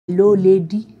Hello,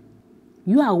 lady.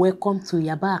 You are welcome to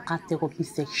your barakat teropi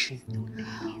section.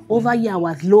 Over here,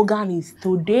 our slogan is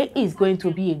today is going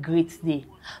to be a great day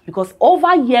because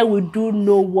over here we do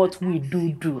know what we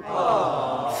do.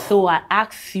 So I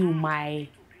ask you, my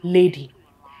lady,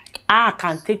 how I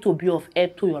can take to be of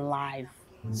help to your life.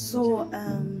 So,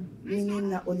 my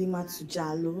name na Olimatu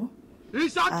Jalo.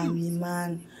 I'm the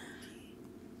man.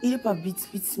 He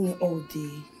beats me all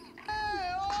day.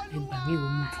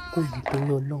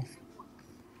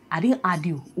 I didn't add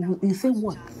you. You say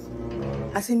what?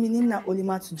 I say my name na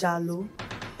Olimatu Jalo.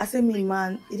 I say my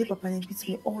man, he beats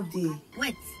me all day.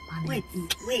 Wait.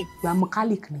 You are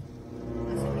mechanic.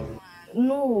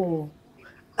 No.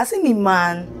 I say my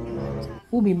man.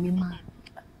 Who be me man?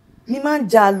 My man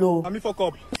Jalo. I'm fuck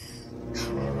up.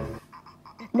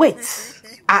 Wait.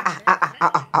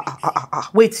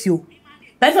 Wait you.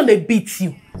 Person they beat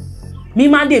you. Me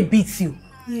man they beat you.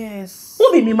 Yes.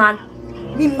 Who be me man?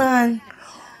 Me man.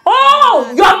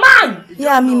 Oh, your man.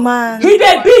 Yeah, me man. He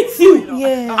they beat you.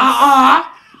 Yes.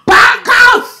 Back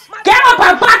out. Get up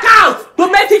and back out.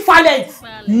 Domestic violence.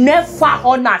 Never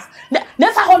honest.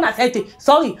 Never honest.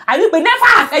 Sorry, I will be never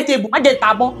acceptable. Why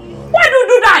do you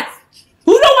do that?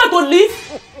 You don't want to live.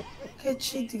 Okay,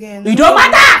 cheat again. It don't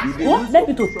matter. What? Let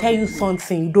me to tell you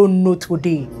something you don't know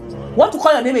today. What to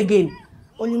call your name again?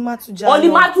 Olimatu Jalo.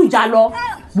 Olimatu Jalo.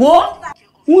 What?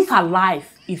 Who's alive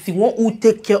if you want to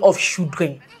take care of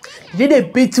children? They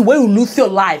beat you when you lose your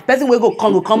life. Person will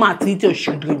come and treat your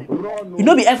children. You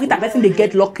know, be every time person they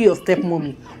get lucky or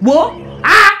stepmommy. What?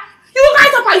 You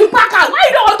guys up and you pack out. Why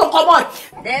you don't want to come out?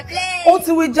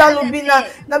 Ulti we Jalo be na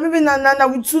baby na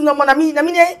we two no more na me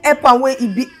help and where he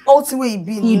be ulti where he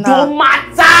be. It don't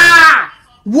matter.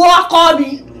 Work on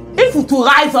me. If you to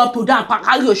rise up to that and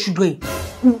carry your children,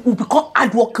 you become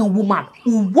hardworking woman.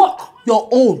 You work your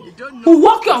own. You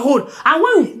work your own. And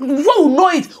when before you know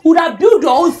it, you have build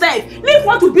your own self. Leave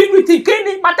what to build with it.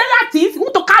 Material things, you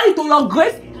want to carry to your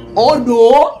grace. Oh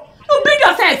no. You build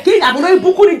yourself. King, I'm going to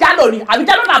book you Jalo. I'm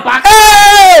Jalo na back.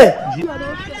 Hey!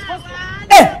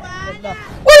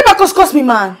 What about cost me,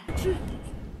 man?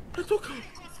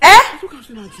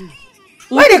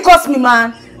 Why they cost me,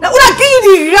 man? Now would I give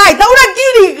you the right? Now would I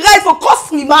give you the right for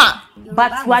cost me, man?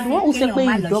 But what who say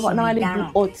pé you don't now they do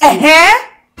hot.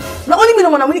 Now only me no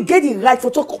man, I only get the right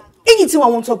for talk anything I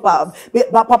want to talk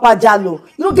about Papa Jalo.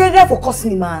 You don't get the right for cost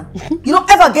me, man. You don't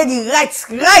ever get the right.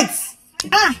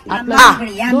 I'm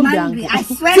angry. I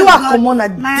swear to God,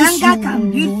 my anger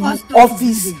can build first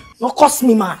office. Not cost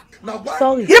me, man.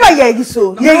 Sorry. You never hear this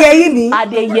so. You hear me?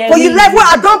 For you left where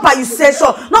I don't buy you session.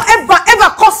 Not ever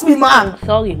cost me, man.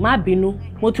 Sorry, ma binu.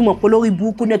 Mo ti mo polori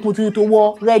buku net mo ti to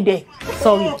wo ready.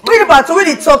 Sorry. Read about to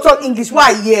really talk English.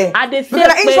 Why here? I dey say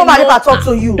because somebody talk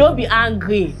to you. Don't be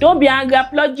angry. Don't be angry.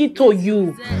 Apology to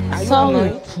you.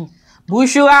 Sorry.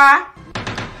 Bushura.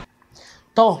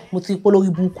 To mo ti polori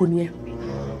buku ni e.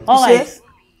 All right.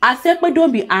 I said, but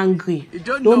don't be angry.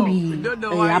 Don't be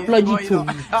apology to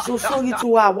me. So sorry to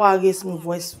why raise my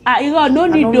voice. No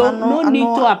need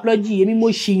to apology. Emi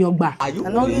mo shiyan gba. I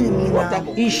don't really mean that.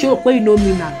 He show pé you know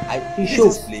me now. He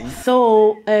show.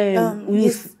 So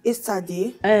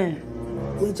yesterday,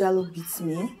 when Jalo beats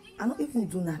me, I don't even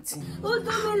do nothing. Who do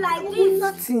me like this?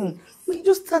 Nothing. We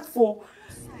just start for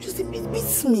just a bit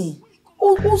beats me.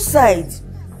 All side.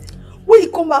 When he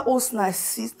come back, all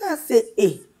sis. Now I say,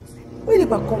 hey. When they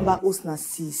come back, Osna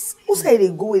 6. Who say they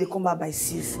go when they come back by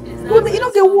 6? You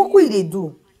don't get work what they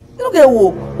do. You don't get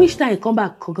work. Which time you come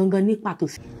back, Koganga to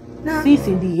 6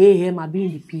 in the AM, I be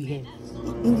in the PM.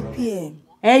 In the PM.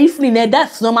 If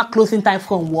that's normal closing time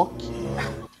from work.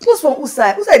 Close from who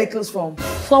side? Who side they close from?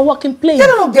 From working place. They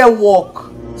don't get work.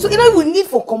 So you know we need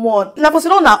for come on. Now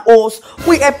for on our us,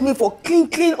 we help me for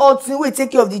clean all things. We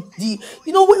take care of the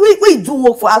you know we do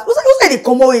work for us. Who say they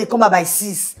come on when they come back by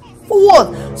 6? For what?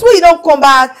 So when you don't come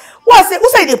back, what say? Who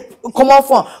say they come out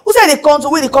from? Who say they come to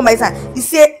where they come by time? He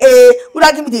say, would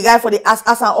I give me the guy for the ask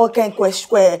and all kind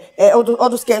question, all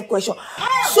those kind of questions.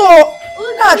 So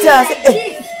now I tell you,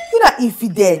 say, you not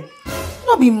infidel. You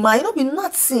not be mine. You not be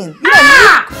nothing. You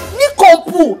not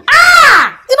compu.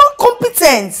 You not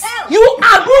competent. You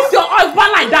abuse your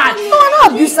husband like that. No, I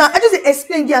not abuse. I just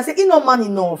explain here and say, he not man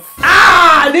enough.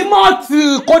 Remote,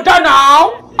 go down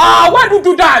now. Why do you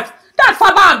do that? That's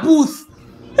father abuse.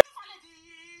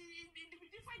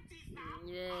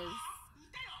 Yes.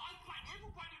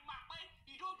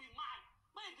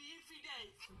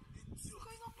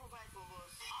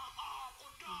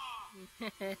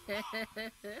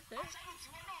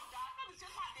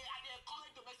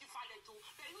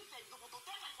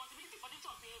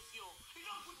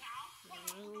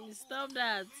 Stop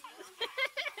that.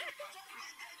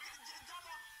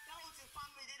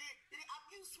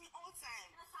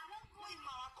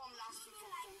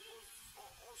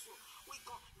 We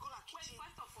gonna kitchen.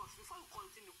 Wait, first of all, before you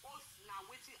continue, us now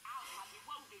waiting out and the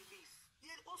one they live.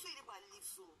 Yeah, also you never live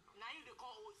so. Now you they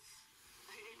call us.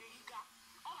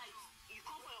 All right, you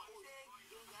come for your own. I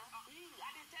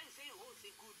didn't tell you say your own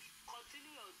say good.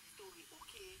 Continue your story.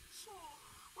 Okay, so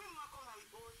when man come now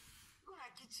with us, go to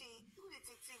kitchen, you go to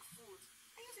take food.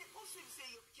 And you say, also you say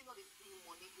you know the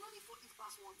money, you only for eat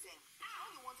past one time.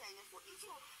 Only one time for eat.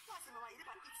 So that's the mama, you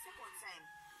never eat second time.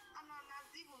 And now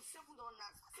even $7.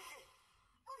 I say, hey,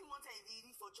 only one time you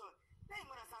eat for joy. Then your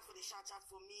mother starts for the chat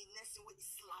for me, next thing we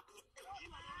slap me.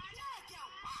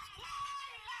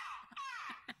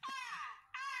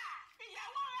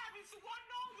 If you want to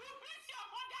know, you beat your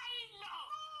mother-in-law.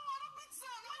 No, I don't beat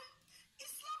her. No,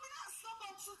 it's slapping that slap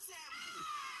on two time.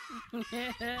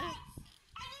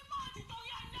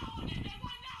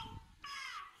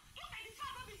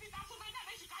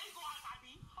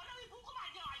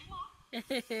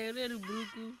 Little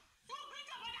Bruku.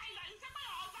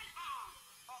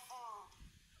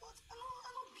 But I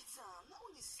don't beat her. Not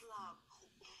only slap.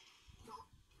 No.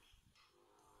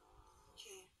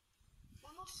 Okay.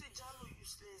 But not say Jalo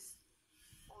useless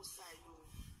outside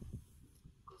though.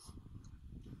 Because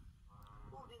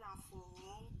holding her for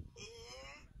room,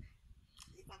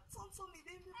 if I talk to me,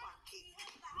 then we back cake.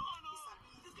 No.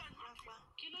 This guy,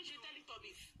 can you tell it to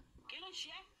me? Can you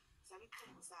share?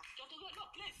 No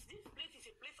place. This place is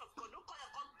a place of God. Don't call your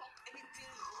God talk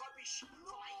anything rubbish for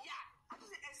my yard. I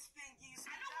just explain this.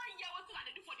 I don't want to hear what you are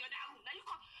do for the other room. Now you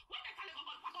come. When they tell you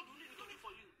about what do you do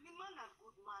for you? The man a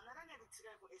good man. I don't need to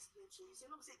try to explain to you. You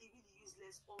say no, say he really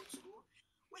useless also.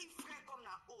 When friend come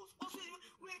na house, also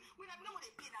when I know what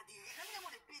they pay na the rent. I know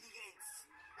what they pay the rent.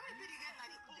 Let me pay the rent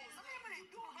na the house. I know what they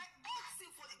do right.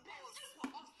 Asking for the house. This for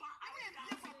husband. I mean,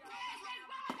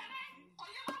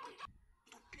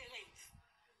 for parents.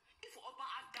 If your husband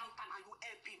has downtown and you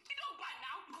help him, he don't bad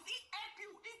now because he help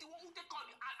you. He's the one who take on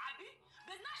you, Abi.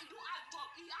 But now he don't have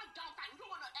job. He has downtown. You don't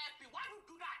want to help him. Why do you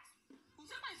do that? You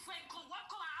say my friend come. What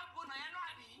come and have one? You know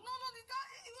Abi? No,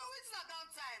 you always not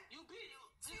downtime. You be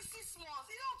 6 months.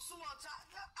 It's not too much.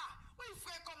 When your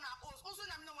friend come na house, also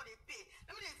let me know what they pay.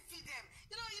 Let me feed them.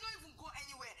 You don't even go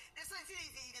anywhere. They say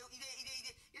they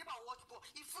never watch ball.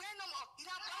 If friend no more, you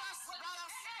don't balance.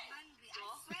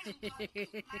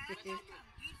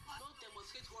 Don't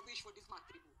demonstrate rubbish for this man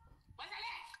table. But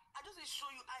I just show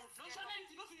you how. Don't show them.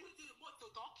 You don't feel to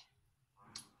talk.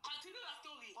 Continue your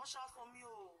story. Don't shout for me,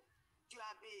 oh. You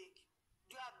are big.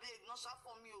 Not shout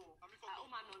for me, oh.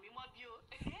 Man, no, me more bio. You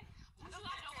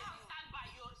stand by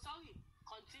you. Sorry.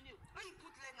 Continue. When you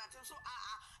put leg na tell so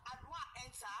I do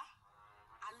enter.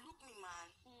 I look me, man.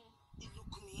 He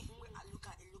look me. When I look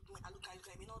at, he look me. I look at, he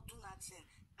may not do nothing.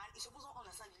 And he supposed to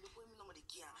understand. He look when me no more the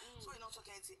care. So he not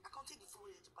talking anything. I can't take the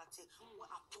food to party.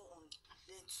 What I pour on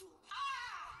then too.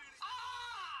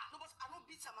 No, but I don't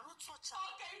beat him. I don't touch him.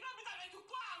 Okay, you don't beat him. You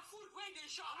pour on food when they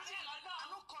shop. I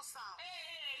don't cuss him.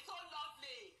 Hey, so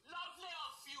lovely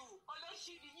of you. Although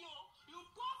she you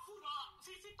pour food on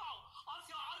visitor of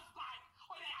your husband.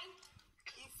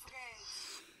 He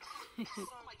friends.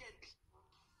 Oh my God.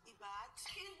 He bad.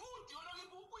 He good. You know, he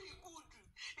good.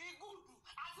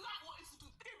 As long as you to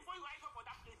take before you arrive for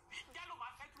that place, Jalo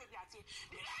must set with your team.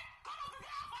 Come on,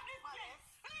 prepare for this place.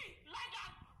 Hey, like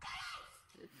that. Come out.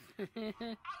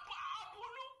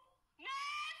 Apulu.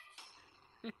 Next.